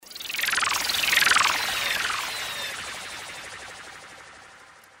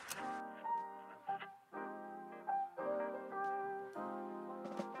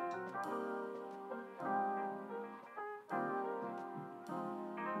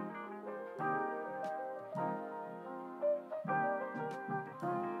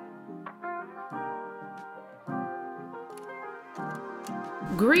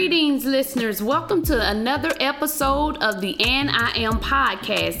Greetings, listeners. Welcome to another episode of the And I Am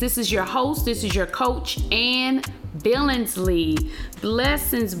podcast. This is your host. This is your coach, Ann Billingsley.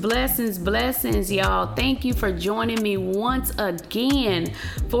 Blessings, blessings, blessings, y'all. Thank you for joining me once again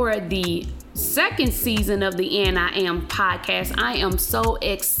for the second season of the And I Am podcast. I am so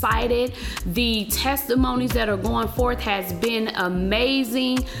excited. The testimonies that are going forth has been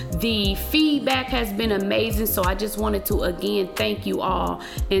amazing. The feedback has been amazing. So I just wanted to again thank you all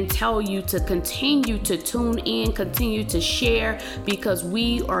and tell you to continue to tune in, continue to share, because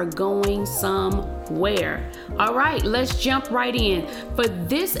we are going somewhere. All right, let's jump right in. For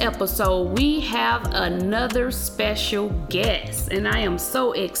this episode, we have another special guest, and I am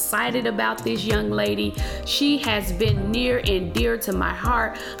so excited about this young lady. She has been near and dear to my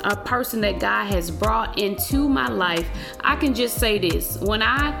heart, a person that God has brought into my life. I can just say this: when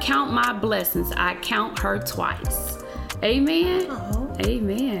I count my blessings, I count her twice. Amen. Uh-huh.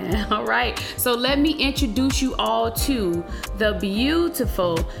 Amen. All right. So let me introduce you all to the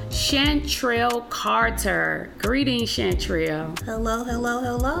beautiful Chantrell Carter. Greetings, Chantrell. Hello, hello,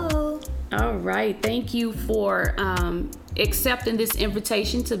 hello. All right. Thank you for accepting this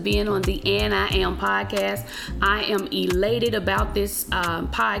invitation to being on the And I Am podcast. I am elated about this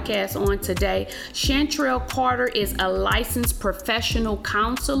podcast on today. Chantrell Carter is a licensed professional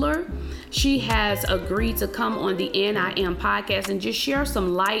counselor. She has agreed to come on the And I Am podcast and just share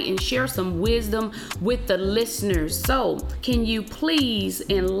some light and share some wisdom with the listeners. So can you please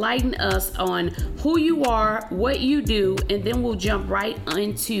enlighten us on who you are, what you do, and then we'll jump right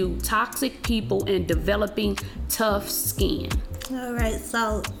into toxic people and developing tough skin. All right,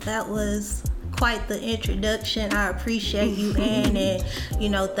 so that was quite the introduction. I appreciate you, Ann, and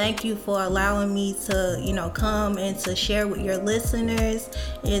thank you for allowing me to come and to share with your listeners.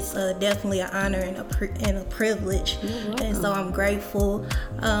 It's definitely an honor and a privilege, and so I'm grateful.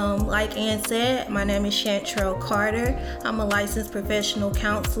 Like Ann said, my name is Chantrell Carter. I'm a licensed professional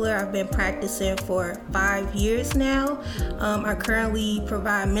counselor. I've been practicing for 5 years now. I currently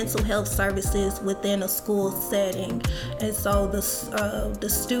provide mental health services within a school setting, and so the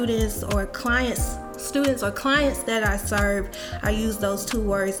students or clients that I serve, I use those two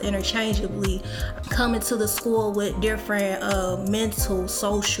words interchangeably, come into the school with different mental,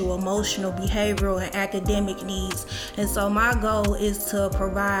 social, emotional, behavioral, and academic needs. And so my goal is to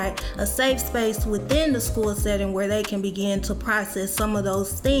provide a safe space within the school setting where they can begin to process some of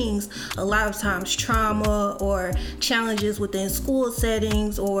those things, a lot of times trauma or challenges within school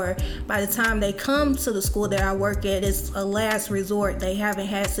settings, or by the time they come to the school that I work at, it's a last resort. They haven't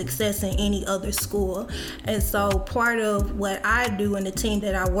had success in any other school. And so part of what I do and the team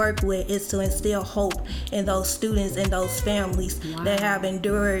that I work with is to instill hope in those students and those families that have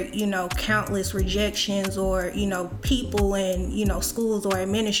endured, countless rejections, or, people in, schools or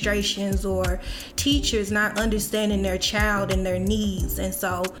administrations or teachers not understanding their child and their needs. And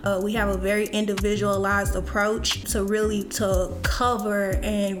so we have a very individualized approach to cover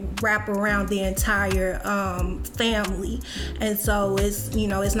and wrap around the entire family. And so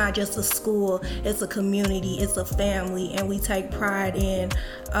it's not just a school, it's a community, it's a family, and we take pride in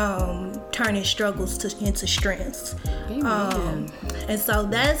turning struggles into strengths. And so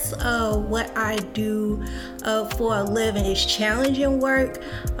that's what I do for a living. It's challenging work,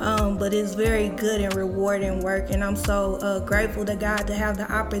 but it's very good and rewarding work, and I'm so grateful to God to have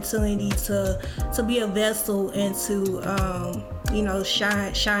the opportunity to be a vessel and to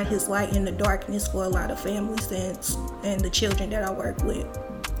shine his light in the darkness for a lot of families and the children that I work with.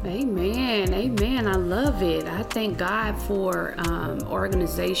 Amen. Amen. I love it. I thank God for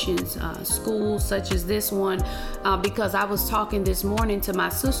organizations, schools such as this one, because I was talking this morning to my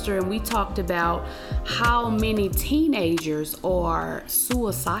sister, and we talked about how many teenagers are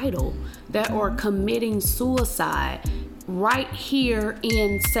suicidal, that are committing suicide right here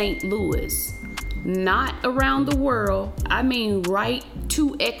in St. Louis. Not around the world. I mean, right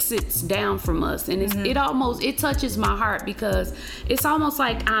 2 exits down from us, and it touches my heart, because it's almost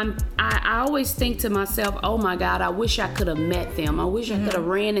like I always think to myself, oh my God, I wish I could have met them. I wish I could have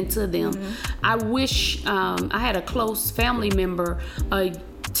ran into them. I wish I had a close family member, a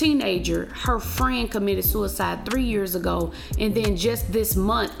teenager, her friend committed suicide 3 years ago, and then just this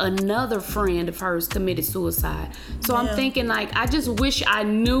month another friend of hers committed suicide. So I'm thinking, like, I just wish I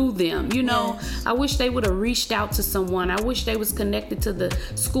knew them, I wish they would have reached out to someone. I wish they was connected to the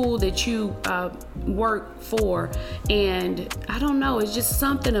school that you work for. And I don't know, it's just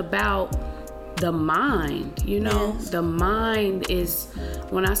something about the mind, you know. Yes. The mind is,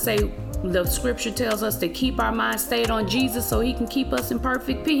 when I say the scripture tells us to keep our mind stayed on Jesus so he can keep us in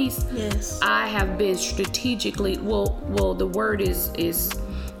perfect peace. Yes. I have been strategically, well, the word is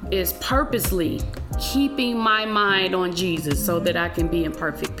purposely keeping my mind on Jesus so that I can be in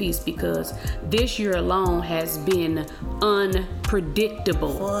perfect peace, because this year alone has been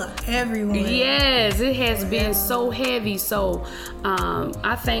unpredictable For everyone. Yes, it has been so heavy. So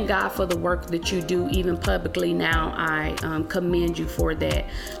I thank God for the work that you do, even publicly now. I commend you for that.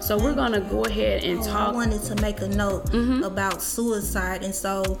 So we're going to go ahead and talk. I wanted to make a note about suicide. And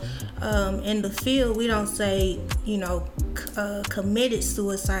so in the field, we don't say, committed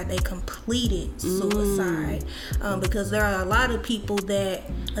suicide, they completed suicide. Because there are a lot of people that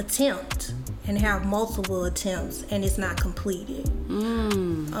attempt and have multiple attempts and it's not completed.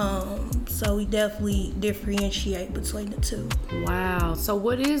 So we definitely differentiate between the two. Wow. So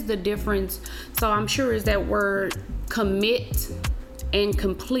what is the difference? So I'm sure is that word commit and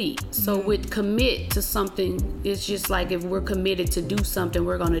complete. So with commit to something, it's just like if we're committed to do something,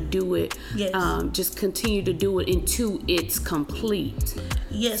 we're going to do it. Yes. Just continue to do it until it's complete.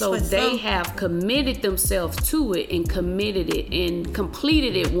 Yes. So they have committed themselves to it and committed it and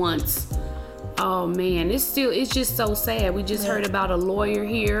completed it once. Oh man, it's just so sad. We just heard about a lawyer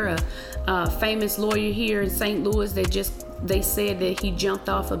here, a famous lawyer here in St. Louis they said that he jumped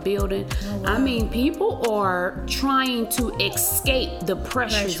off a building. Oh, wow. I mean, people are trying to escape the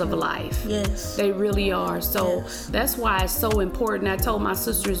pressures of life. Yes. They really are. So that's why it's so important. I told my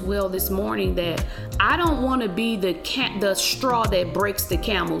sister as well this morning that I don't want to be the straw that breaks the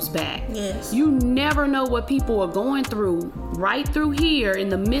camel's back. Yes. You never know what people are going through right through here in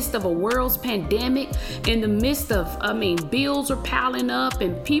the midst of a world's pandemic, in the midst of, bills are piling up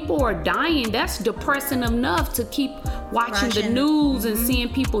and people are dying. That's depressing enough to keep watching the news and seeing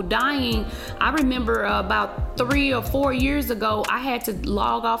people dying. I remember about 3 or 4 years ago, I had to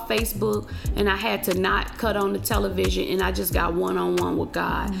log off Facebook and I had to not cut on the television, and I just got one-on-one with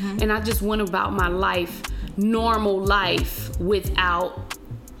God. And I just went about my life, normal life, without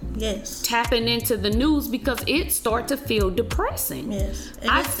tapping into the news, because it started to feel depressing. Yes.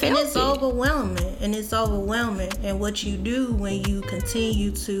 And it's overwhelming. And it's overwhelming. And what you do when you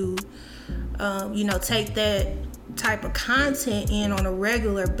continue to take that type of content in on a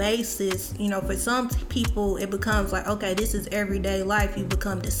regular basis, for some people it becomes like, okay, this is everyday life. You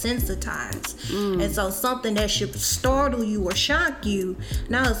become desensitized. And so something that should startle you or shock you,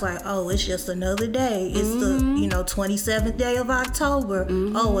 now it's like, oh, it's just another day. It's the 27th day of October.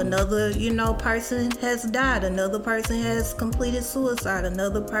 Oh, another person has died, another person has completed suicide,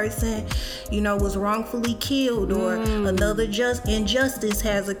 another person was wrongfully killed, or another injustice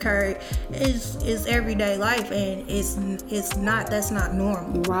has occurred. It's everyday life, and that's not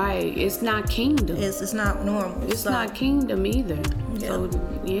normal. Right. It's not kingdom. It's not normal. It's not kingdom either.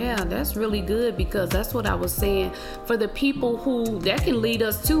 Yeah. So that's really good, because that's what I was saying. For the people that can lead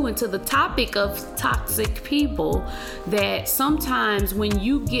us into the topic of toxic people, that sometimes when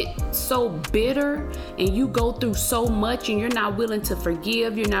you get so bitter and you go through so much and you're not willing to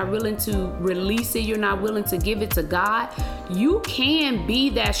forgive, you're not willing to release it, you're not willing to give it to God, you can be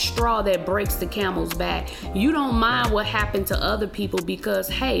that straw that breaks the camel's back. You don't mind what happened to other people, because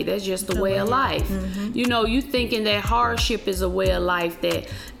hey, that's just the way of life. You thinking that hardship is a way of life, that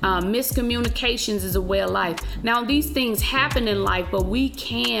miscommunications is a way of life. Now these things happen in life, but we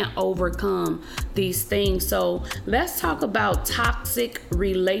can't overcome these things. So let's talk about toxic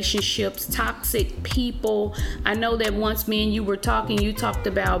relationships, toxic people. I know that once me and you were talking, you talked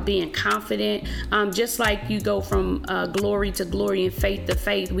about being confident. Just like you go from glory to glory and faith to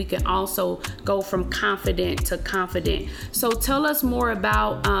faith, we can also go from confident to confident. So tell us more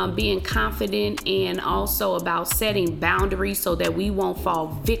about being confident, and also about setting boundaries so that we won't fall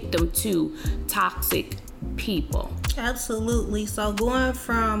victim to toxic people. Absolutely. So going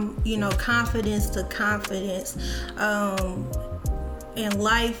from confidence to confidence in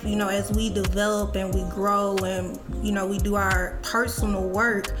life, as we develop and we grow and we do our personal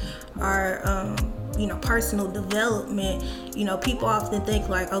work, our personal development, people often think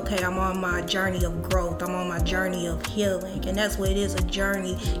like, okay, I'm on my journey of growth, I'm on my journey of healing, and that's what it is, a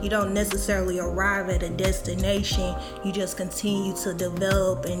journey. You don't necessarily arrive at a destination, you just continue to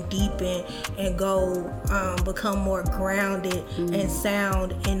develop and deepen and go become more grounded and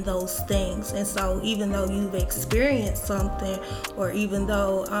sound in those things. And so even though you've experienced something, or even even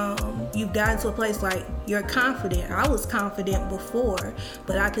though you've gotten to a place like you're confident. I was confident before,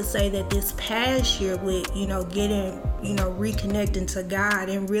 but I could say that this past year with, getting, reconnecting to God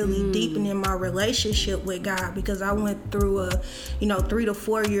and really deepening my relationship with God, because I went through a, 3 to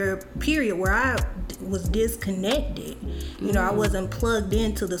 4 year period where I was disconnected. I wasn't plugged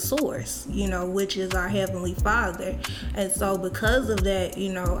into the source, which is our Heavenly Father. And so because of that,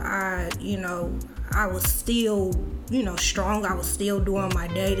 I was still, strong. I was still doing my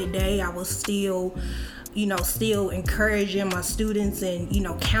day-to-day. I was still encouraging my students and,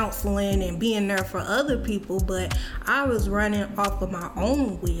 counseling and being there for other people. But I was running off of my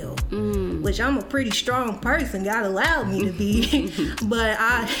own will, which I'm a pretty strong person. God allowed me to be. But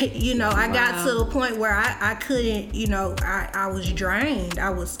I got to a point where I couldn't, I was drained. I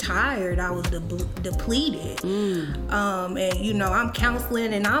was tired. I was depleted. And, I'm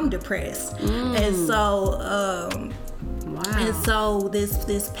counseling and I'm depressed. And so, and so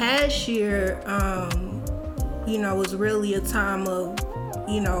this past year, was really a time of,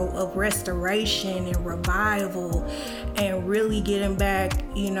 of restoration and revival and really getting back,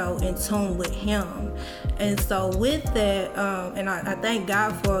 in tune with Him. And so with that, and I thank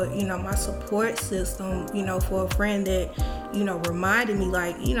God for, my support system, for a friend that, reminded me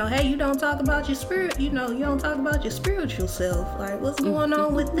like, hey, you don't talk about your spirit, you don't talk about your spiritual self. Like, what's going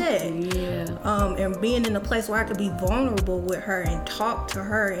on with that? Yeah. And being in a place where I could be vulnerable with her and talk to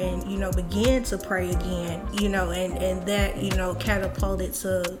her and, begin to pray again, and that, catapulted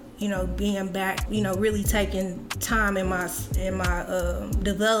to, being back, really taking time in my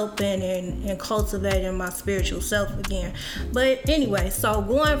developing and cultivating my spiritual self again. But anyway, so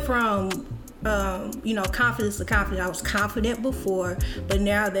going from confidence to confidence. I was confident before, but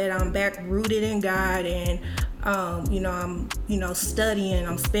now that I'm back rooted in God and I'm studying,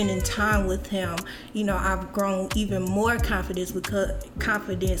 I'm spending time with Him, I've grown even more confidence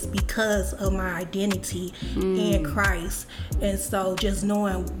because of my identity in Christ. And so just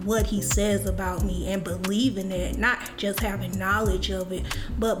knowing what He says about me and believing it, not just having knowledge of it,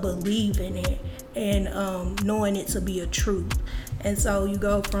 but believing it and knowing it to be a truth. And so you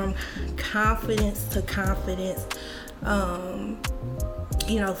go from confidence to confidence,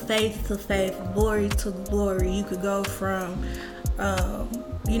 faith to faith, glory to glory. You could go from,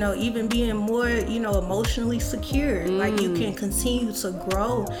 even being more, emotionally secure. Like you can continue to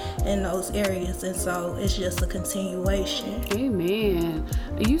grow in those areas. And so it's just a continuation. Amen.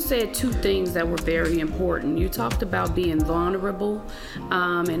 You said two things that were very important. You talked about being vulnerable,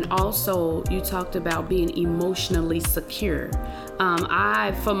 and also you talked about being emotionally secure.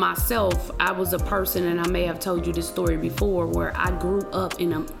 For myself, I was a person, and I may have told you this story before, where I grew up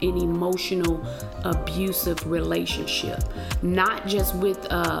in an emotional, abusive relationship. Not just with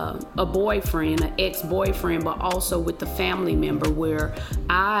a boyfriend, an ex-boyfriend, but also with the family member where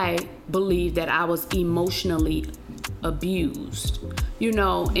I believed that I was emotionally abused.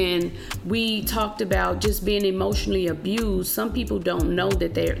 And we talked about just being emotionally abused. Some people don't know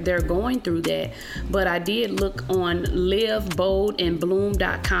that they're going through that, but I did look on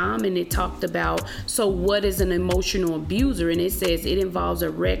liveboldandbloom.com, and it talked about, so what is an emotional abuser? And it says it involves a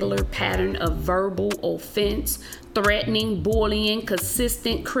regular pattern of verbal offense, threatening, bullying,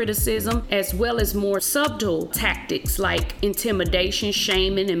 consistent criticism, as well as more subtle tactics like intimidation,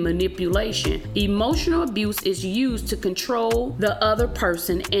 shaming, and manipulation. Emotional abuse is used to control the other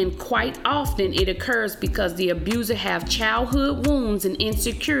person, and quite often it occurs because the abuser have childhood wounds and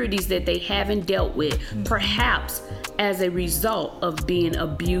insecurities that they haven't dealt with, perhaps as a result of being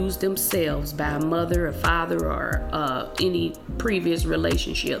abused themselves by a mother, a father, or any previous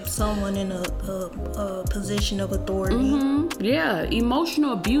relationships. Someone in a position of authority. Yeah,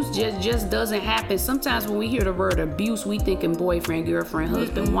 emotional abuse just doesn't happen. Sometimes when we hear the word abuse, we think in boyfriend, girlfriend,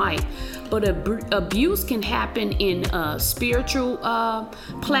 husband, wife. But abuse can happen in a spiritual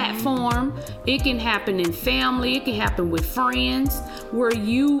platform. It can happen in family. It can happen with friends, where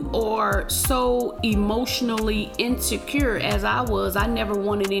you are so emotionally insecure, as I was. I never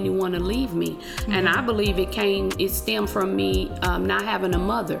wanted anyone to leave me. And I believe it stemmed from me not having a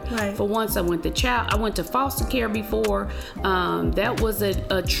mother. Right. For once, I went to foster care before. That was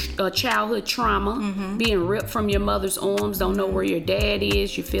a childhood trauma, being ripped from your mother's arms, don't know where your dad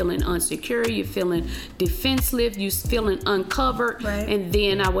is, you're feeling insecure, you're feeling defenseless, you're feeling uncovered. Right. And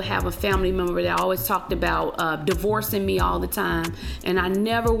then I would have a family member that always talked about divorcing me all the time, and I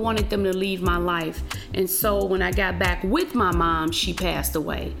never wanted them to leave my life. And so when I got back with my mom, she passed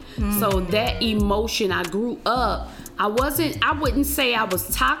away. So that emotion, I grew up, I wouldn't say I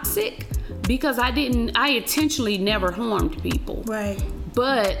was toxic, because I intentionally never harmed people. Right.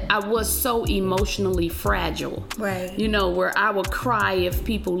 but I was so emotionally fragile. Right. You know, where I would cry if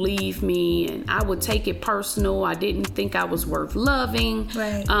people leave me, and I would take it personal. I didn't think I was worth loving.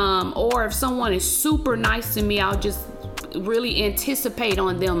 Right. Or if someone is super nice to me, I'll just really anticipate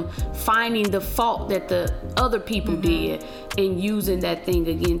on them finding the fault that the other people did and using that thing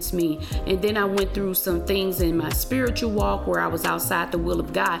against me. And then I went through some things in my spiritual walk where I was outside the will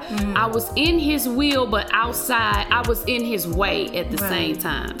of God. I was in his will, but outside, I was in his way at the same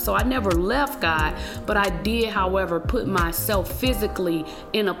time. So I never left God, but I did, however, put myself physically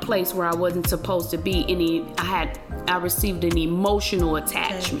in a place where I wasn't supposed to be. I received an emotional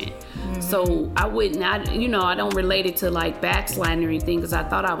attachment. So I don't relate it to like backsliding or anything, because I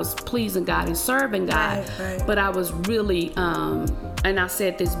thought I was pleasing God and serving God. Right. But I was really, and I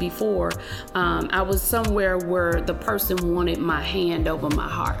said this before, I was somewhere where the person wanted my hand over my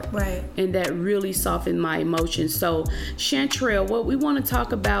heart. Right. And that really softened my emotions. So Chantrell, what we want to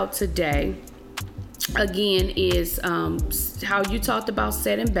talk about today, again, is how you talked about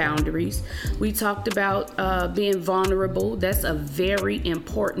setting boundaries. We talked about being vulnerable. That's a very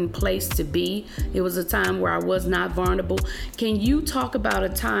important place to be. It was a time where I was not vulnerable. Can you talk about a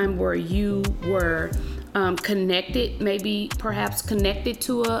time where you were connected, maybe perhaps connected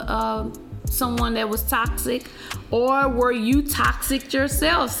to someone that was toxic, or were you toxic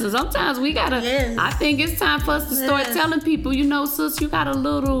yourself? So sometimes we gotta, I think it's time for us to start telling people, sis, you got a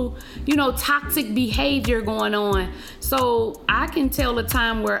little, toxic behavior going on. So I can tell a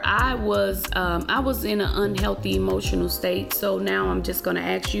time where I was in an unhealthy emotional state. So now I'm just gonna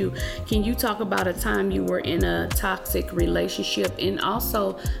ask you, can you talk about a time you were in a toxic relationship, and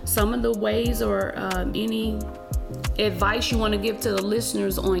also some of the ways or any advice you want to give to the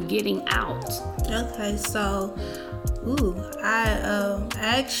listeners on getting out? Okay, so I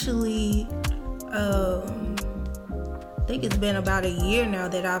actually think it's been about a year now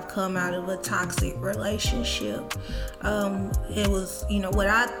that I've come out of a toxic relationship. It was, what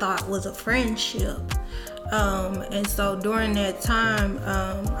I thought was a friendship. And so during that time,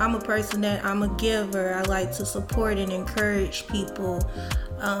 I'm a person that I'm a giver. I like to support and encourage people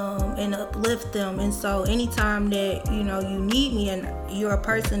and uplift them. And so anytime that, you need me and you're a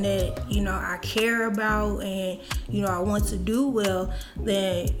person that, I care about and, I want to do well,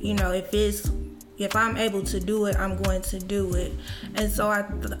 then, if I'm able to do it, I'm going to do it. And so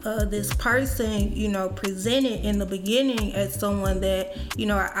this person, presented in the beginning as someone that,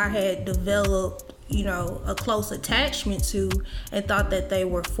 I had developed, a close attachment to, and thought that they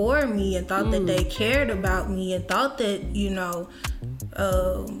were for me, and thought that they cared about me, and thought that,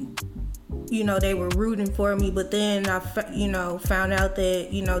 they were rooting for me. But then I, found out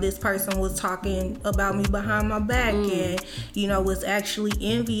that, this person was talking about me behind my back and, was actually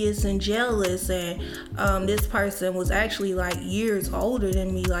envious and jealous. And this person was actually like years older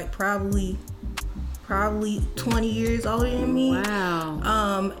than me, like probably 20 years older than me.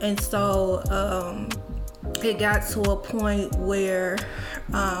 Wow. And so it got to a point where,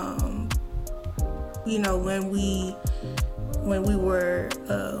 when we were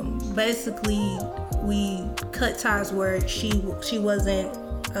basically, we cut ties where she wasn't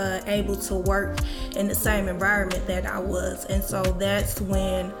able to work in the same environment that I was. And so that's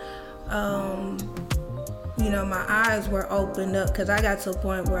when my eyes were opened up, because I got to a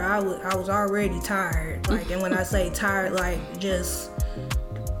point where I was already tired. Like, and when I say tired, like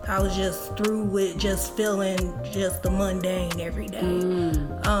I was just through with just feeling just the mundane every day.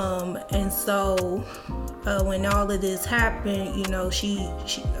 And so when all of this happened,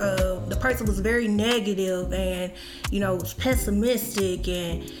 the person was very negative and, was pessimistic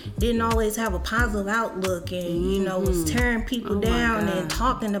and didn't always have a positive outlook, and, was tearing people down and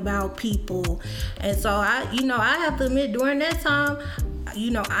talking about people. And so I have to admit, during that time,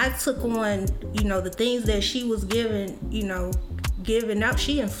 I took on, the things that she was giving out.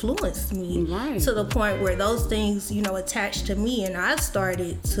 She influenced me to the point where those things, attached to me, and I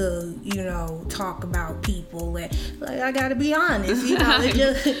started to, talk about people. And like, I gotta be honest, it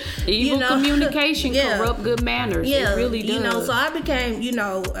just evil communication corrupt good manners. Yeah, it really does. So I became,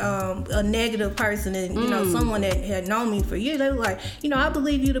 a negative person, and someone that had known me for years. They were like, I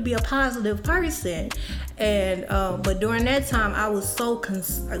believe you to be a positive person. And but during that time, I was so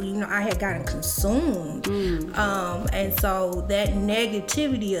I had gotten consumed, and so that that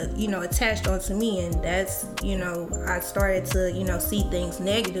negativity, attached onto me, and that's, I started to, see things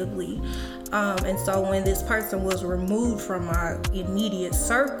negatively. And so when this person was removed from my immediate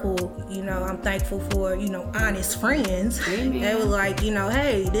circle, I'm thankful for, honest friends. Amen. They were like,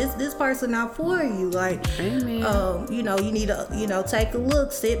 hey, this person not for you. Like, Amen. you need to, take a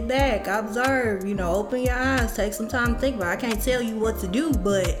look, sit back, observe, open your eyes, take some time to think about it. I can't tell you what to do,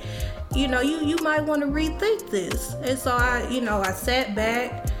 but, you might want to rethink this. And so I sat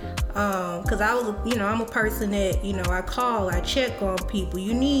back. Cause I was, I'm a person that, I call, I check on people.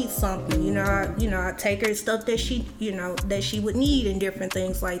 You need something, I take her stuff that she, that she would need and different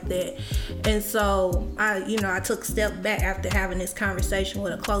things like that. And so I took a step back after having this conversation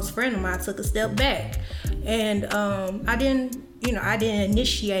with a close friend of mine. I took a step back, and I didn't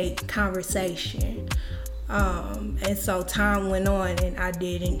initiate conversation. And so time went on and I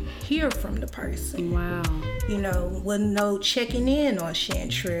didn't hear from the person. Wow. Wasn't no checking in on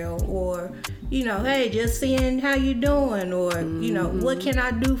Chantrell or, hey, just seeing how you doing, or, what can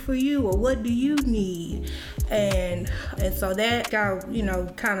I do for you, or what do you need? And so that I,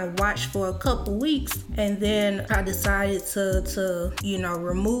 kind of watched for a couple weeks, and then I decided to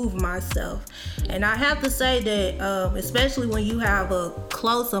remove myself. And I have to say that, especially when you have a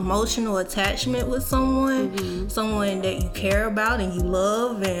close emotional attachment with someone, someone that you care about and you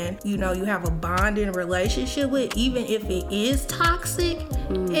love, and, you have a bonding relationship with, even if it is toxic,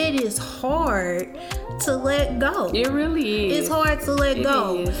 it is hard to let go. It really is. It's hard to let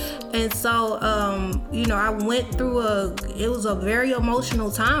go. Is. And so, I went through it was a very emotional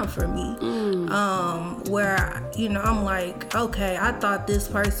time for me, where, I'm like, okay, I thought this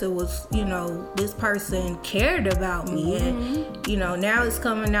person was, this person cared about me. And, now it's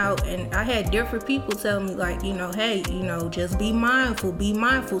coming out, and I had different people telling me like, hey, just be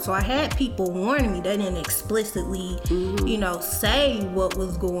mindful. So I had people warning me. They didn't explicitly, say what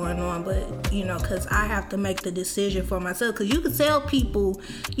was going on, but, cause I have to make the decision for myself. Cause you can tell people,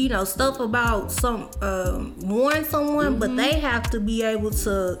 stuff about warn someone, but they have to be able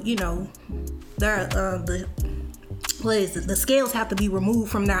to, the scales have to be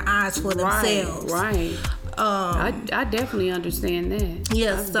removed from their eyes for themselves. Right. I definitely understand that.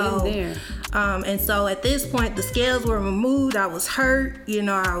 Yeah, I've been there. And so at this point, the scales were removed. I was hurt.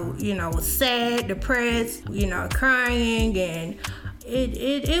 I was sad, depressed. Crying, and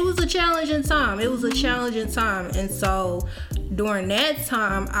it was a challenging time. And so during that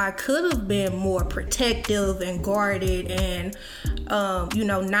time, I could have been more protective and guarded, and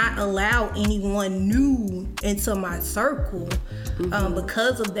not allow anyone new into my circle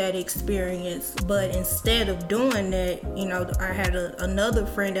because of that experience. But instead of doing that, I had another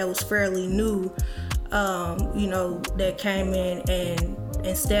friend that was fairly new, that came in, and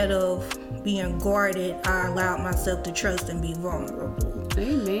instead of being guarded, I allowed myself to trust and be vulnerable.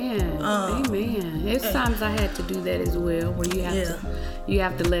 Amen. Amen. There's times I had to do that as well, where you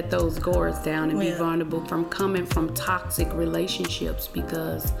have to let those guards down and be vulnerable from coming from toxic relationships,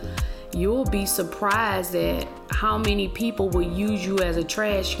 because you'll be surprised at how many people will use you as a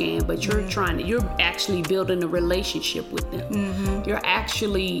trash can, but you're actually building a relationship with them. You're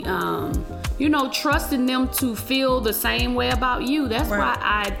actually, trusting them to feel the same way about you. That's why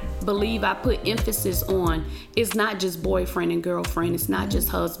I believe I put emphasis on, it's not just boyfriend and girlfriend, it's not just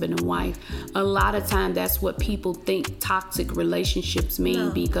husband and wife. A lot of time that's what people think toxic relationships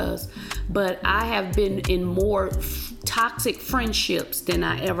mean, but I have been in more toxic friendships than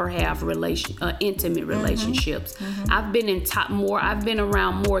I ever have intimate relationships. I've been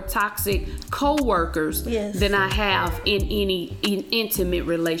around more toxic co-workers than I have in any intimate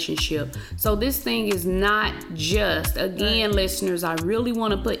relationship. So this thing is not just, again, listeners, I really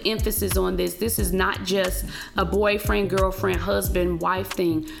want to put emphasis on this. This is not just a boyfriend, girlfriend, husband, wife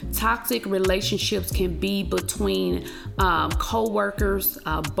thing. Toxic relationships can be between co-workers,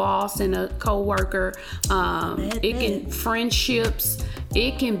 a boss and a co-worker. Friendships.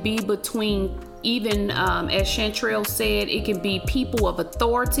 It can be between, even as Chantrell said, it can be people of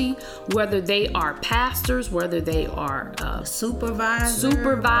authority, whether they are pastors, whether they are supervisors,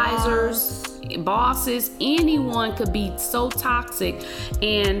 bosses. Anyone could be so toxic.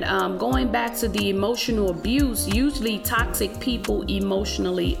 And going back to the emotional abuse, usually toxic people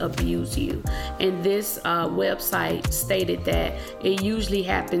emotionally abuse you. And this website stated that it usually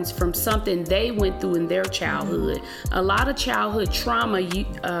happens from something they went through in their childhood. A lot of childhood trauma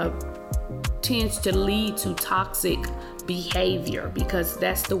tends to lead to toxic behavior, because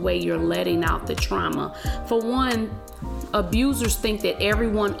that's the way you're letting out the trauma. For one, Abusers think that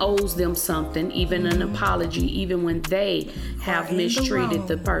everyone owes them something, even an apology, even when they have mistreated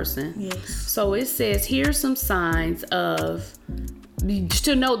the person. Yes. So it says, here's some signs of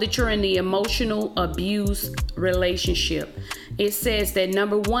to know that you're in the emotional abuse relationship. It says that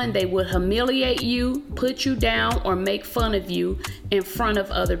number one, they would humiliate you, put you down, or make fun of you in front of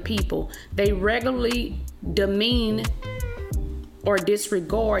other people. They regularly demean or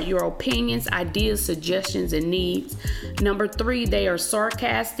disregard your opinions, ideas, suggestions, and needs. Number three, they are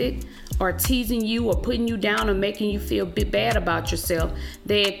sarcastic or teasing you or putting you down or making you feel bad about yourself.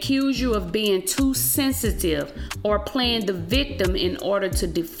 They accuse you of being too sensitive or playing the victim in order to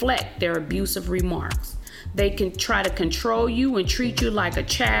deflect their abusive remarks. They can try to control you and treat you like a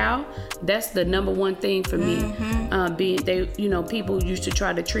child. That's the number one thing for me. People used to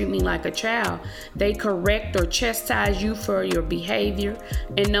try to treat me like a child. They correct or chastise you for your behavior.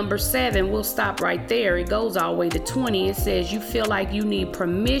 And number 7, we'll stop right there. It goes all the way to 20. It says you feel like you need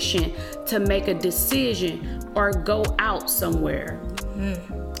permission to make a decision or go out somewhere.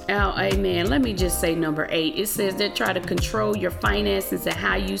 Oh, amen. Let me just say number 8. It says they try to control your finances and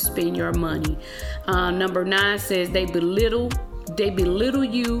how you spend your money. Number 9 says they belittle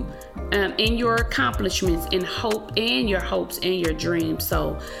you in your accomplishments and your hopes and your dreams.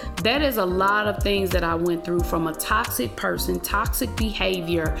 So that is a lot of things that I went through from a toxic person, toxic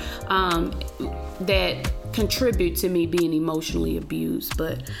behavior that contribute to me being emotionally abused.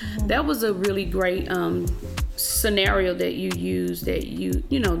 But that was a really great scenario that you used, that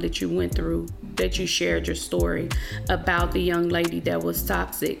you went through, that you shared your story about the young lady that was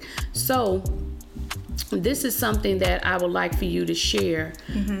toxic. So this is something that I would like for you to share.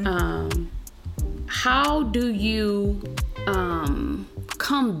 How do you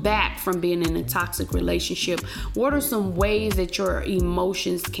come back from being in a toxic relationship? What are some ways that your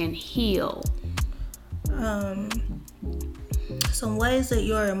emotions can heal? Some ways that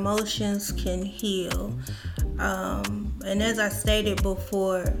your emotions can heal. And as I stated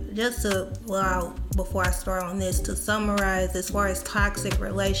before, before I start on this, to summarize, as far as toxic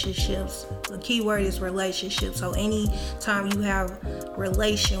relationships, the key word is relationship. So anytime you have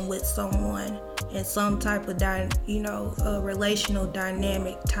relation with someone and some type of relational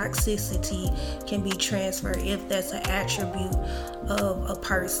dynamic, toxicity can be transferred if that's an attribute of a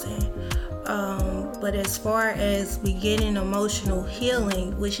person. But as far as beginning emotional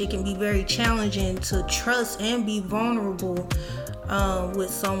healing, which it can be very challenging to trust and be vulnerable with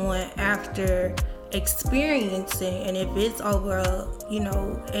someone after experiencing, and if it's over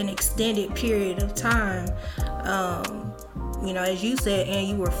an extended period of time, as you said, and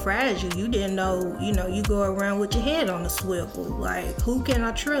you were fragile, you didn't know, you go around with your head on a swivel, like, who can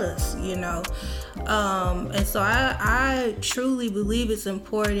I trust, and so I truly believe it's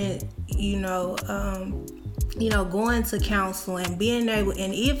important, going to counseling, being able,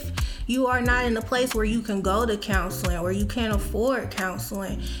 and if you are not in a place where you can go to counseling or you can't afford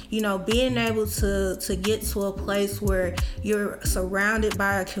counseling, being able to get to a place where you're surrounded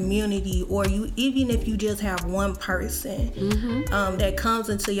by a community, or even if you just have one person that comes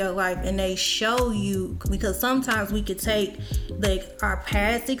into your life and they show you, because sometimes we could take our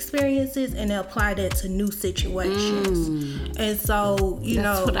past experiences and apply that to new situations. And so,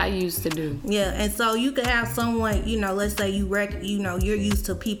 that's what I used to do. Yeah, and so you could have someone, let's say you're used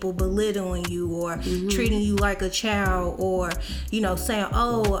to people belittling you or treating you like a child, or saying,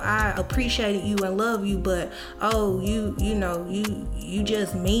 oh, I appreciated you and love you, but you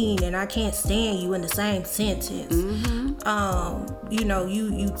just mean and I can't stand you in the same sentence.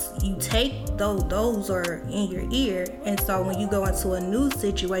 You take those are in your ear, and so when you go into a new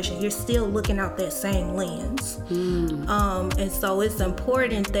situation, you're still looking out that same lens. And so it's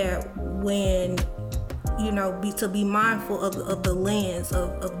important that when to be mindful of the lens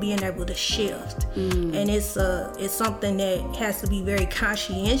of being able to shift. And it's something that has to be very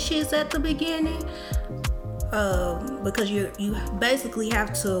conscientious at the beginning, because you basically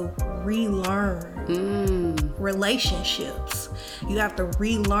have to relearn relationships. You have to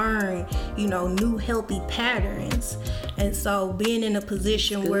relearn new healthy patterns. And so being in a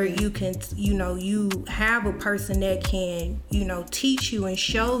position where you can you have a person that can teach you and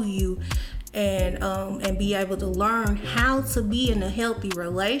show you and be able to learn how to be in a healthy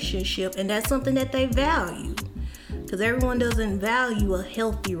relationship, and that's something that they value, because everyone doesn't value a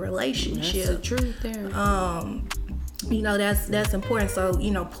healthy relationship. That's the truth there. That's important. So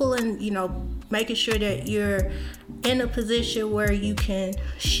making sure that you're in a position where you can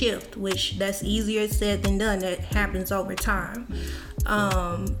shift, which that's easier said than done. That happens over time.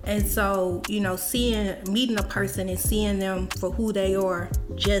 And so, meeting a person and seeing them for who they are,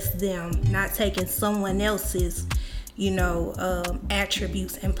 just them, not taking someone else's,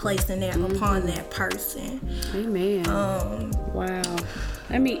 attributes and placing that upon that person. Amen. Wow.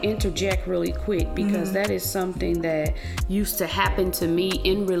 Let me interject really quick, because that is something that used to happen to me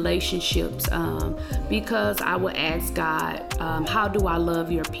in relationships, because I would ask God, how do I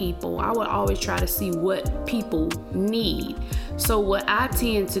love your people? I would always try to see what people need. So what I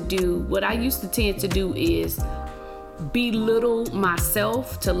used to tend to do is belittle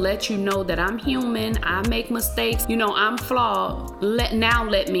myself to let you know that I'm human, I make mistakes, I'm flawed. Let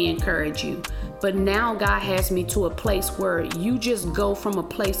me encourage you. But now God has me to a place where you just go from a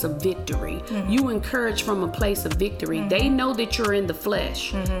place of victory. You encourage from a place of victory. They know that you're in the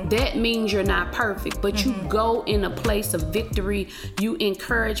flesh. That means you're not perfect, but you go in a place of victory. You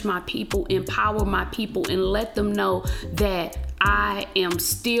encourage my people, empower my people, and let them know that I am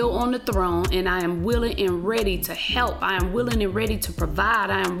still on the throne, and I am willing and ready to help. I am willing and ready to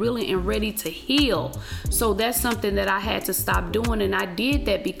provide. I am willing and ready to heal. So that's something that I had to stop doing. And I did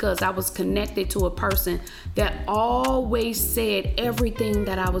that because I was connected to a person that always said everything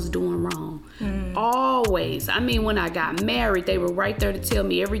that I was doing wrong. Always. I mean, when I got married, they were right there to tell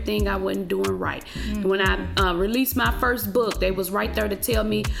me everything I wasn't doing right. When I released my first book, they was right there to tell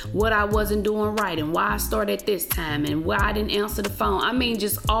me what I wasn't doing right and why I started at this time and why I didn't answer the phone. I mean,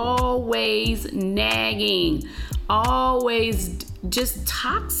 just always nagging, always just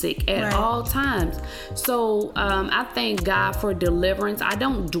toxic at all times. So I thank God for deliverance. I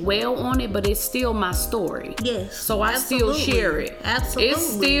don't dwell on it, but it's still my story. Yes. So I still share it. Absolutely. It's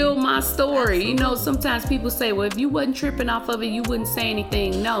still my story. Absolutely. Sometimes people say, well, if you wasn't tripping off of it, you wouldn't say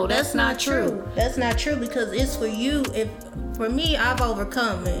anything. No, that's not true. That's not true, because it's for you. For me, I've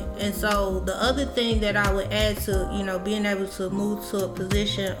overcome it. And so the other thing that I would add to, being able to move to a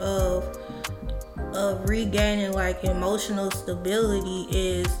position of regaining like emotional stability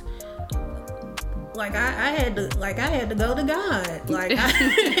is like I had to go to God. Like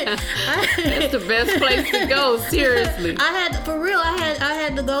that's the best place to go. Seriously, I had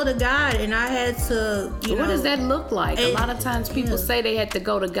to go to God, and I had to. What does that look like? A lot of times people say they had to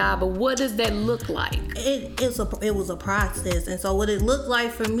go to God, but what does that look like? It was a process, and so what it looked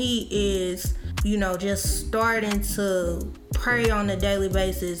like for me is, just starting to pray on a daily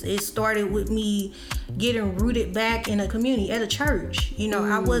basis. It started with me getting rooted back in a community at a church.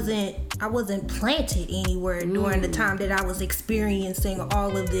 I wasn't planted anywhere during the time that I was experiencing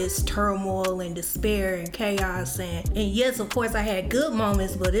all of this turmoil and despair and chaos, and yes, of course I had good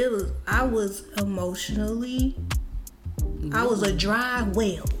moments, but I was emotionally, I was a dry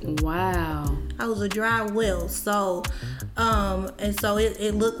well. Wow. I was a dry well. So and so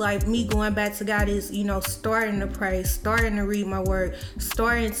it looked like me going back to God is, starting to pray, starting to read my word,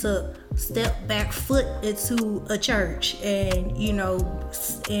 starting to step back foot into a church, and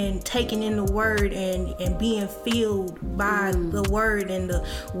and taking in the word and being filled by the word and the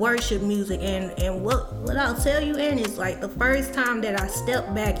worship music, and what I'll tell you, and is like the first time that I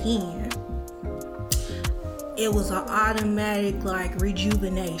stepped back in, it was an automatic like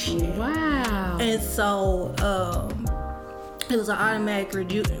rejuvenation. Wow. And so it was an automatic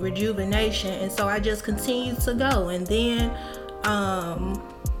rejuvenation, and so I just continued to go, and then I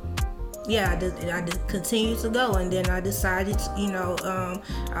continued to go, and then I decided,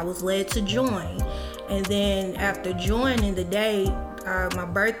 I was led to join, and then after joining the day, my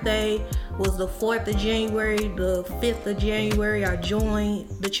birthday was the 4th of January. The 5th of January, I joined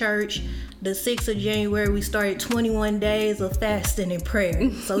the church. The 6th of January, we started 21 days of fasting and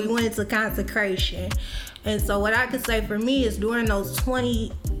prayer. So we went into consecration. And so what I could say for me is during those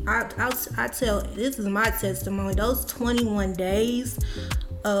 20, I tell, this is my testimony, those 21 days,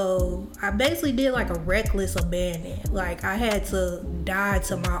 I basically did like a reckless abandon. Like I had to die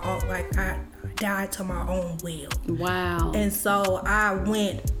to my own, I died to my own will. Wow. And so I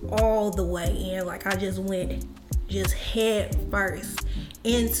went all the way in. Like I just went head first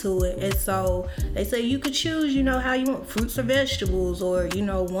into it. And so they say you could choose, how you want, fruits or vegetables, or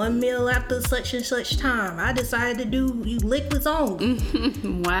one meal after such and such time. I decided to do liquids only.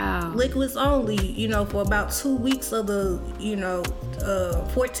 Wow. Liquids only, for about 2 weeks of the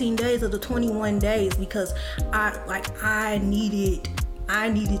 14 days of the 21 days, because I needed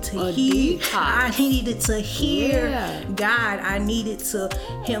to hear. I needed to hear God. I needed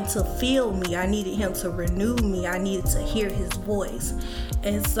him to feel me. I needed him to renew me. I needed to hear his voice.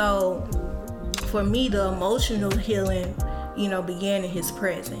 And so for me, the emotional healing, began in his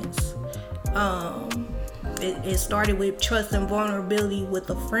presence. It started with trust and vulnerability with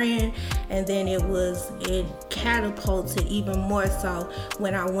a friend, and then it catapulted even more so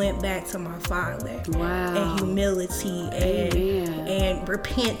when I went back to my father. Wow. And humility and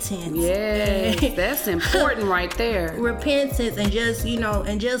repentance. Yes, that's important right there. Repentance and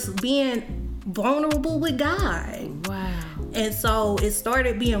just being vulnerable with God. Wow. And so it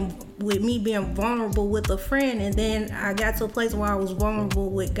started with me being vulnerable with a friend, and then I got to a place where I was vulnerable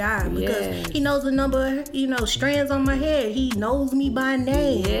with God, because He knows the number, strands on my head. He knows me by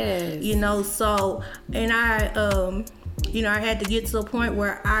name. Yes. So, and I had to get to a point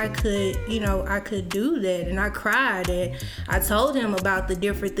where I could do that. And I cried, and I told Him about the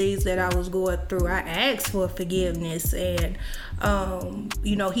different things that I was going through. I asked for forgiveness, and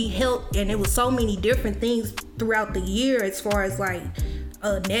He helped. And it was so many different things throughout the year, as far as like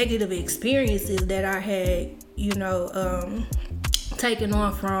negative experiences that I had, taken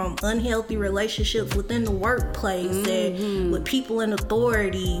on, from unhealthy relationships within the workplace and with people in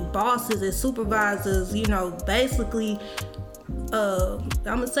authority, bosses and supervisors, basically, I'm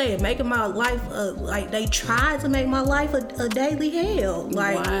gonna say it, making my life they tried to make my life a daily hell.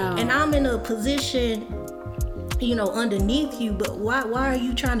 Wow. And I'm in a position, underneath you, but why are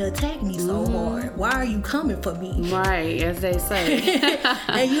you trying to attack me so hard? Why are you coming for me? Right, as they say.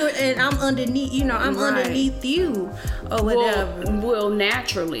 and I'm underneath, underneath you or whatever. Well,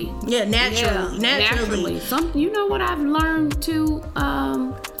 naturally. Yeah, naturally. You know what I've learned too,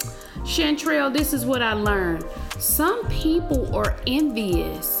 Chantrell, this is what I learned. Some people are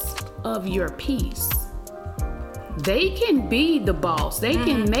envious of your peace. They can be the boss. They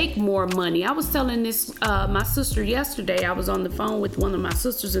can make more money. I was telling this my sister yesterday. I was on the phone with one of my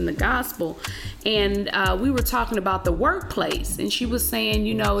sisters in the gospel, and we were talking about the workplace. And she was saying,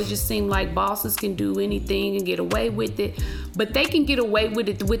 it just seemed like bosses can do anything and get away with it. But they can get away with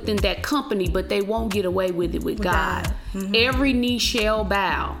it within that company, but they won't get away with it with God. Every knee shall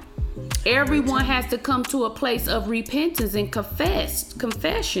bow. Everyone has to come to a place of repentance and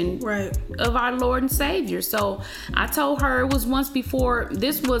confession of our Lord and Savior. So I told her, it was once before,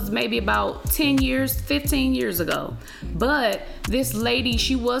 this was maybe about 10 years, 15 years ago. But this lady,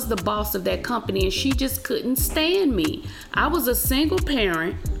 she was the boss of that company, and she just couldn't stand me. I was a single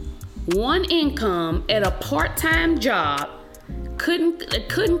parent, one income at a part-time job.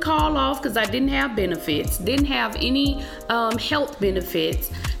 Couldn't call off because I didn't have benefits, didn't have any health benefits,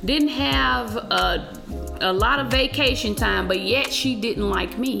 didn't have a lot of vacation time, but yet she didn't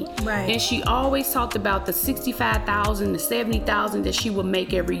like me. Right. And she always talked about the $65,000, the $70,000 that she would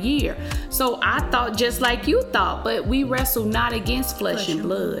make every year. So I thought just like you thought, but we wrestle not against flesh and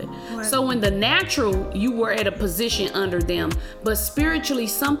blood. Right. So in the natural, you were at a position under them, but spiritually,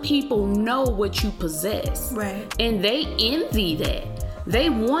 some people know what you possess. Right. And they envy that.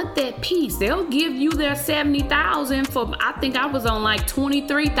 They want that peace. They'll give you their $70,000 for, I think I was on like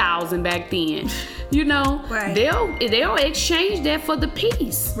 $23,000 back then. Right. They'll exchange that for the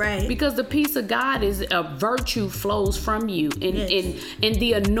peace. Right. Because the peace of God is a virtue flows from you. And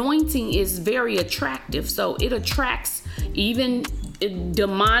the anointing is very attractive. So it attracts even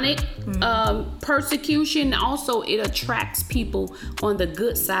demonic persecution. Also, it attracts people on the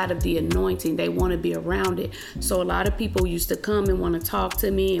good side of the anointing. They want to be around it. So a lot of people used to come and want to talk to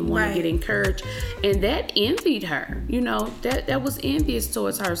me and want to get encouraged, and that envied her. That was envious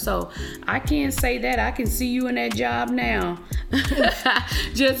towards her. So I can't say that. I can see you in that job now,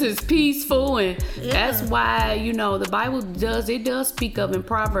 just as peaceful, and that's why the Bible does speak of in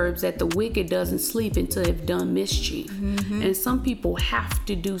Proverbs that the wicked doesn't sleep until they've done mischief. And some people have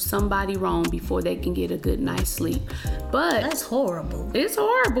to do somebody wrong before they can get a good night's sleep. But that's horrible. It's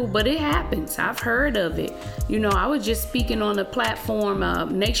horrible, but it happens. I've heard of it. I was just speaking on a platform,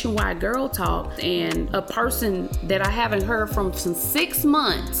 Nationwide Girl Talk, and a person that I haven't heard from since 6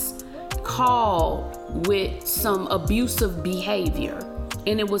 months called with some abusive behavior.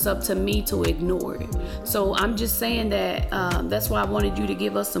 And it was up to me to ignore it. So I'm just saying that that's why I wanted you to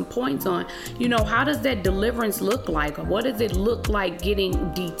give us some points on, how does that deliverance look like? Or what does it look like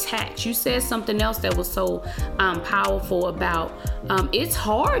getting detached? You said something else that was so powerful about it's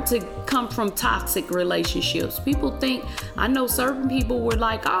hard to come from toxic relationships. People think, I know certain people were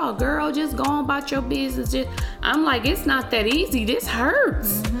like, oh, girl, just go on about your business. I'm like, it's not that easy. This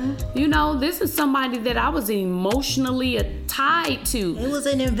hurts. This is somebody that I was emotionally tied to. It was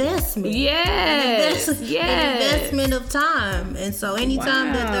an investment. Yes. An investment of time. And so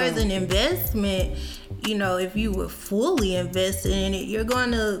anytime that there's an investment, if you were fully invested in it, you're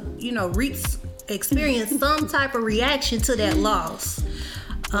going to, experience some type of reaction to that loss.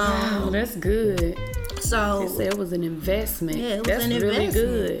 Wow, that's good. So they said it was an investment. Yeah, it was That's an really investment.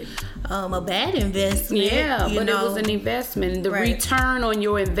 good. A bad investment. Yeah, but it was an investment. The return on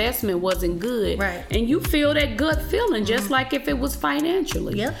your investment wasn't good. Right. And you feel that gut feeling just like if it was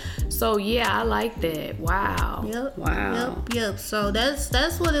financially. Yep. So yeah, I like that. Wow. Yep. Wow. Yep. So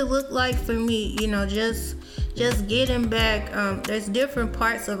that's what it looked like for me. Just getting back. There's different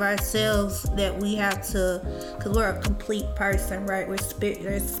parts of ourselves that we have to, because we're a complete person, right?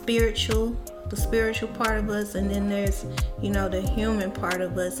 There's spiritual. The spiritual part of us, and then there's the human part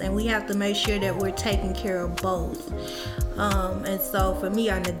of us, and we have to make sure that we're taking care of both. And so for me,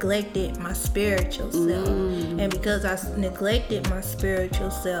 I neglected my spiritual self, and because I neglected my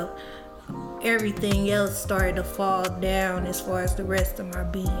spiritual self, everything else started to fall down as far as the rest of my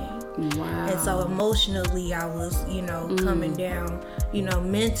being. Wow. And so emotionally I was coming down,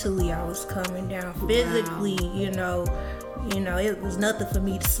 mentally I was coming down, physically it was nothing for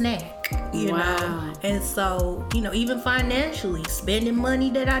me to snack, know. And so, even financially, spending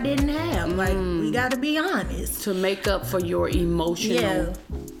money that I didn't have. Like, we got to be honest. To make up for your emotional. Yeah.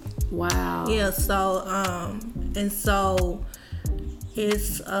 Wow. Yeah, so, and so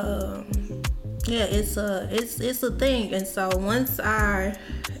it's a thing. And so once I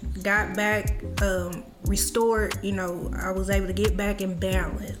got back, restored, I was able to get back in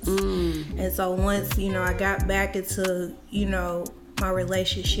balance. And so once, I got back into, my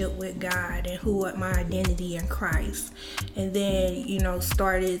relationship with God and my identity in Christ, and then,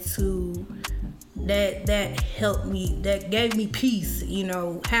 started to, that helped me, that gave me peace,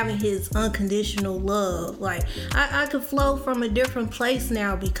 having his unconditional love. Like, I could flow from a different place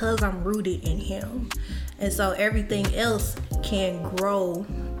now because I'm rooted in him. And so everything else can grow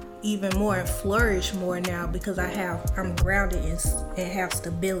even more and flourish more now because I'm grounded and have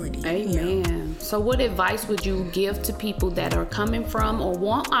stability. Amen. So what advice would you give to people that are coming from or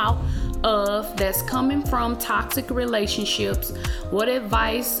want out of, that's coming from toxic relationships? What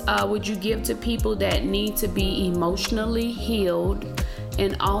advice would you give to people that need to be emotionally healed?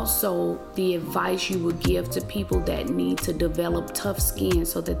 And also the advice you would give to people that need to develop tough skin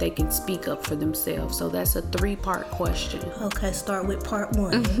so that they can speak up for themselves. So that's a 3-part question. Okay, start with part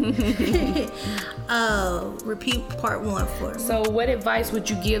 1. Repeat part 1 for me. So what advice would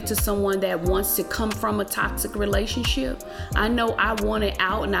you give to someone that wants to come from a toxic relationship? I know I wanted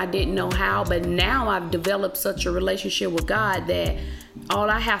out and I didn't know how, but now I've developed such a relationship with God that all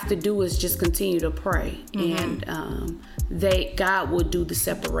I have to do is just continue to pray. And God will do the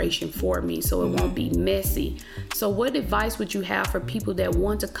separation for me, so it won't be messy. So what advice would you have for people that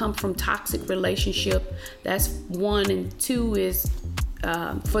want to come from toxic relationship? That's 1. And 2 is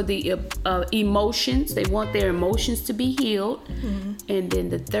for the emotions. They want their emotions to be healed. And then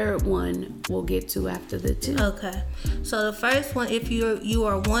the 3rd one we'll get to after the 2. Okay. So the first one, if you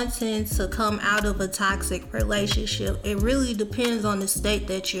are wanting to come out of a toxic relationship, it really depends on the state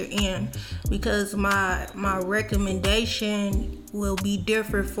that you're in, because my recommendation will be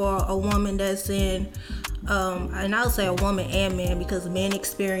different for a woman that's in and I'll say a woman and man, because men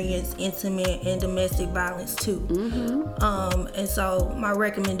experience intimate and domestic violence too. And so my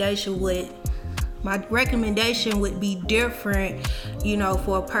recommendation would be different,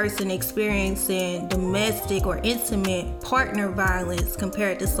 for a person experiencing domestic or intimate partner violence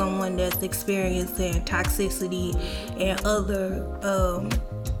compared to someone that's experiencing toxicity and other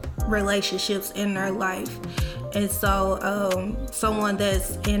relationships in their life. And so someone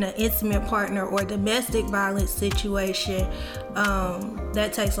that's in an intimate partner or domestic violence situation,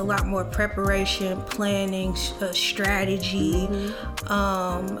 that takes a lot more preparation, planning, strategy,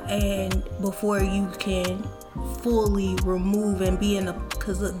 and before you can fully remove and be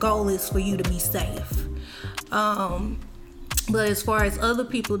because the goal is for you to be safe. But as far as other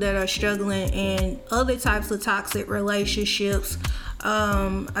people that are struggling in other types of toxic relationships,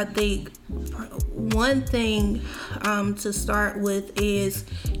 I think one thing to start with is,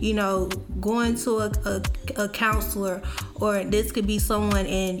 going to a counselor, or this could be someone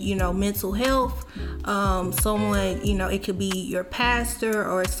in, mental health, someone, it could be your pastor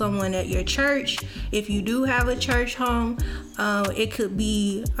or someone at your church. If you do have a church home, it could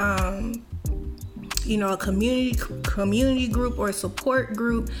be a community group or support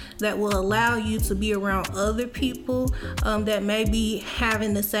group that will allow you to be around other people that may be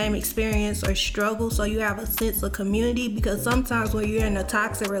having the same experience or struggle, so you have a sense of community. Because sometimes when you're in a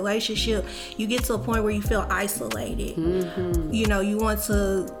toxic relationship, you get to a point where you feel isolated. You want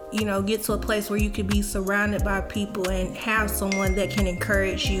to get to a place where you can be surrounded by people and have someone that can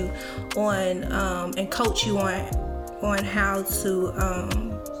encourage you on and coach you on how to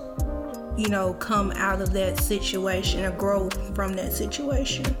come out of that situation or grow from that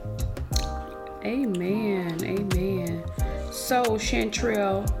situation. Amen. So,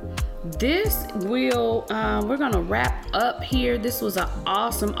 Chantrell, we're going to wrap up here. This was an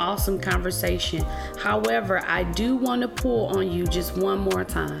awesome conversation. However, I do want to pull on you just one more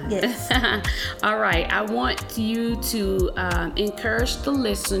time. Yes. All right. I want you to encourage the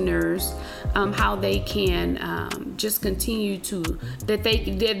listeners how they can just continue that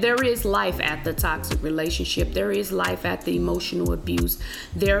there is life after toxic relationship. There is life after emotional abuse.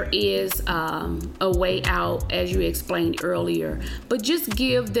 There is a way out, as you explained earlier. But just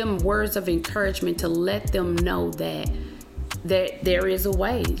give them words of encouragement to let them know that there is a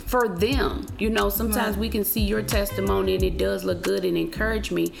way for them. Sometimes we can see your testimony and it does look good and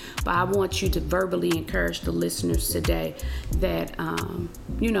encourage me, but I want you to verbally encourage the listeners today that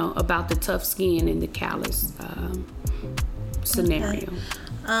about the tough skin and the callous scenario.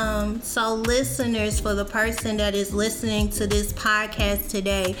 So listeners, for the person that is listening to this podcast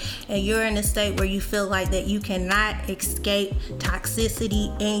today and you're in a state where you feel like that you cannot escape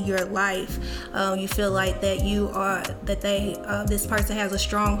toxicity in your life, you feel like that this person has a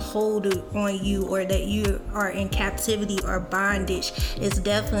strong hold on you, or that you are in captivity or bondage, it's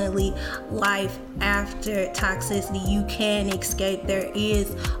definitely life after toxicity. You can escape. There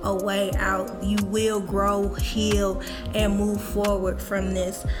is a way out. You will grow, heal, and move forward from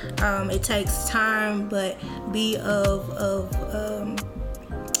this. It takes time, but be of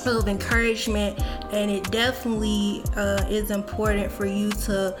encouragement, and it definitely is important for you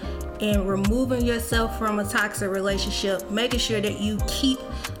to, in removing yourself from a toxic relationship, making sure that you keep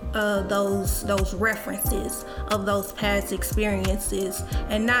those references of those past experiences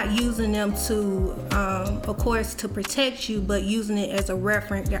and not using them to, of course, to protect you, but using it as a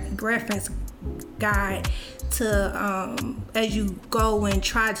reference guide to as you go and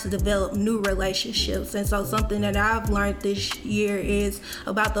try to develop new relationships. And so something that I've learned this year is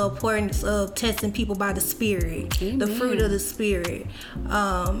about the importance of testing people by the Spirit. Amen. The fruit of the Spirit,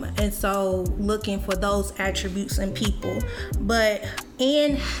 and so looking for those attributes in people. But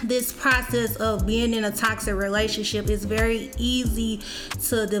in this process of being in a toxic relationship, it's very easy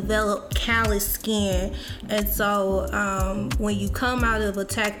to develop callous skin. And so when you come out of a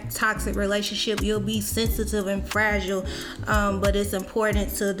toxic relationship, you'll be sensitive and fragile, but it's important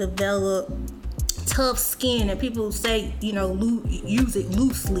to develop tough skin. And people say, use it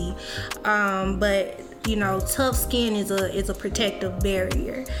loosely, but tough skin is a protective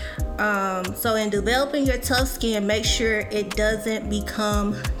barrier. So in developing your tough skin, make sure it doesn't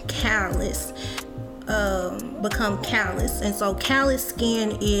become callous. And so callous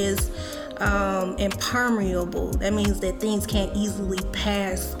skin is impermeable. That means that things can't easily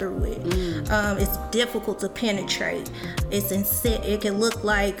pass through it. It's difficult to penetrate. It can look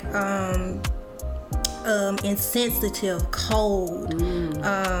like insensitive, cold,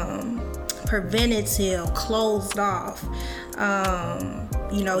 preventative, closed off.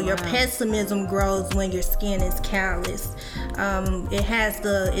 Your pessimism grows when your skin is callous.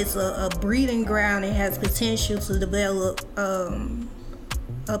 It's a breeding ground. It has potential to develop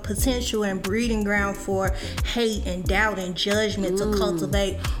a potential and breeding ground for hate and doubt and judgment to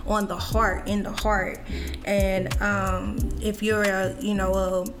cultivate in the heart. And if you're a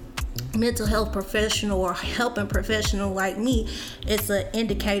mental health professional or helping professional like me, it's an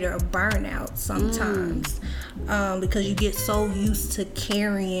indicator of burnout sometimes, because you get so used to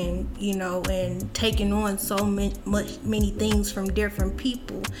carrying, and taking on so many things from different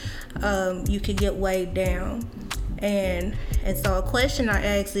people, you could get weighed down. And so a question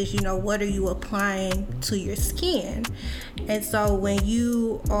I ask is, what are you applying to your skin? And so when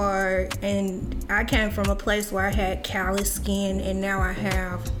you are, and I came from a place where I had callous skin, and now I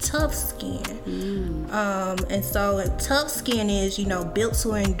have tough skin. And so tough skin is, built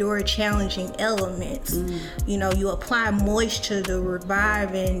to endure challenging elements. You apply moisture to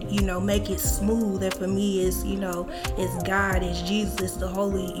revive and, make it smooth. And for me, it's God, it's Jesus, the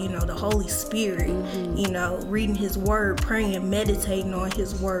Holy Spirit, reading His Word, praying, meditating on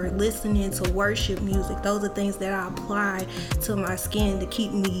His Word, listening to worship music. Those are things that I apply to my skin to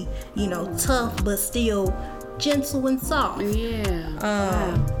keep me, tough but still gentle and soft.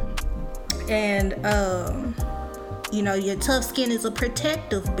 Your tough skin is a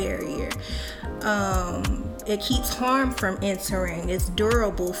protective barrier. It keeps harm from entering. It's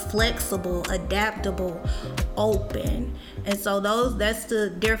durable, flexible, adaptable, open. And so that's the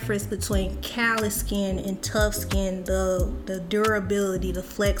difference between callous skin and tough skin, the durability, the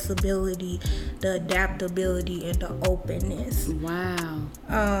flexibility, the adaptability, and the openness. Wow.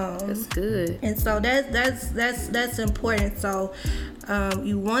 That's good. And so that's important. So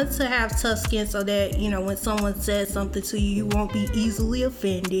you want to have tough skin so that, when someone says something to you, you won't be easily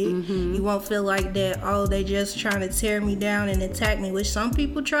offended. Mm-hmm. You won't feel like that, oh, they just trying to tear me down and attack me, which some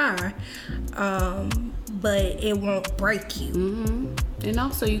people try. But it won't break you. Mm-hmm. And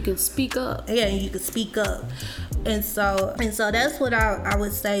also you can speak up. Yeah, you can speak up. And so that's what I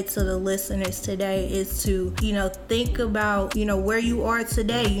would say to the listeners today is to, think about, where you are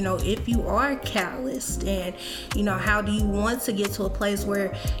today, if you are calloused, and, how do you want to get to a place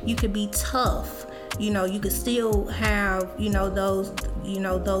where you could be tough? You could still have,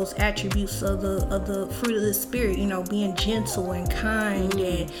 those attributes of the fruit of the spirit, being gentle and kind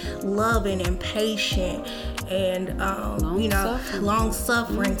and loving and patient and, long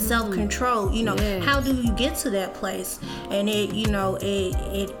suffering, self-control. Yes. How do you get to that place? And it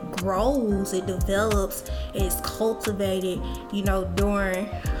grows, it develops, it's cultivated, during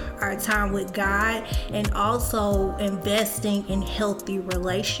our time with God, and also investing in healthy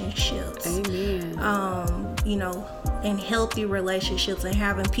relationships. Amen. In healthy relationships, and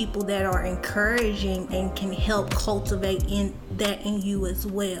having people that are encouraging and can help cultivate in you as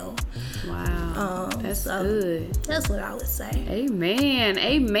well. Wow. That's good. That's what I would say. Amen.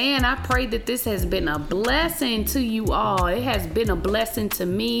 Amen. I pray that this has been a blessing to you all. It has been a blessing to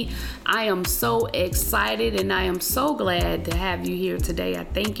me. I am so excited and I am so glad to have you here today. I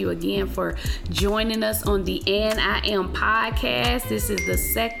thank you again for joining us on the And I Am podcast. This is the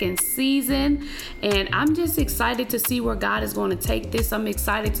second season, and I'm just excited to see where God is going to take this. I'm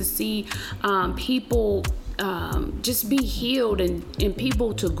excited to see people just be healed and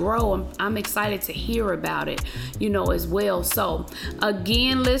people to grow. I'm excited to hear about it, as well. So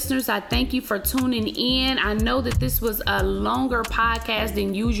again, listeners, I thank you for tuning in. I know that this was a longer podcast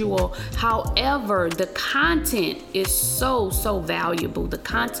than usual. However, the content is so valuable. The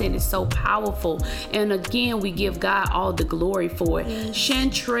content is so powerful. And again, we give God all the glory for it. Yes.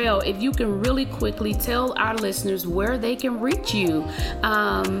 Chantrell, if you can really quickly tell our listeners where they can reach you,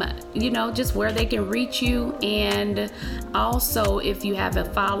 just where they can reach you. And also, if you have a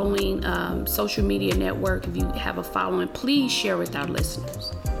following, social media network, if you have a following, please share with our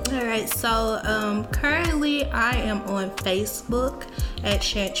listeners. All right, so currently I am on Facebook at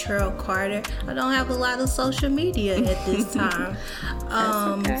Chantrell Carter. I don't have a lot of social media at this time.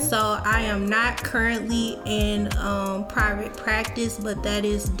 Okay. So I am not currently in private practice, but that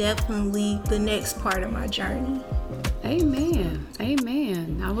is definitely the next part of my journey. Amen.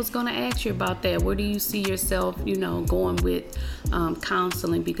 I was going to ask you about that. Where do you see yourself, going with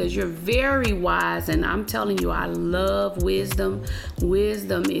counseling? Because you're very wise, and I'm telling you, I love wisdom.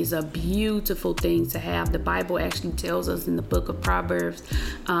 Wisdom is a beautiful thing to have. The Bible actually tells us in the book of Proverbs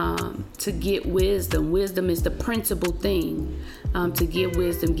to get wisdom. Wisdom is the principal thing. To get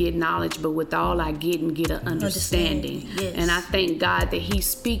wisdom, get knowledge, but with all I get and get an understanding. Yes. And I thank God that He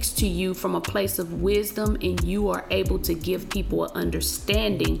speaks to you from a place of wisdom, and you are able to give people an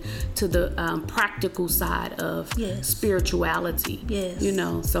understanding to the practical side of spirituality. Yes.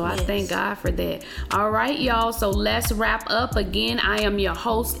 So I thank God for that. All right, y'all. So let's wrap up. Again, I am your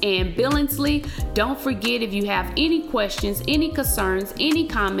host, Ann Billingsley. Don't forget, if you have any questions, any concerns, any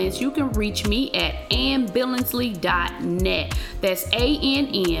comments, you can reach me at annbillingsley.net. That's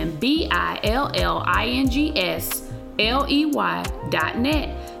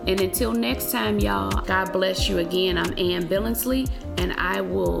AnnBillingsley.net. And until next time, y'all, God bless you again. I'm Ann Billingsley, and I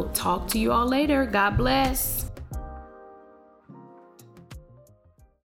will talk to you all later. God bless.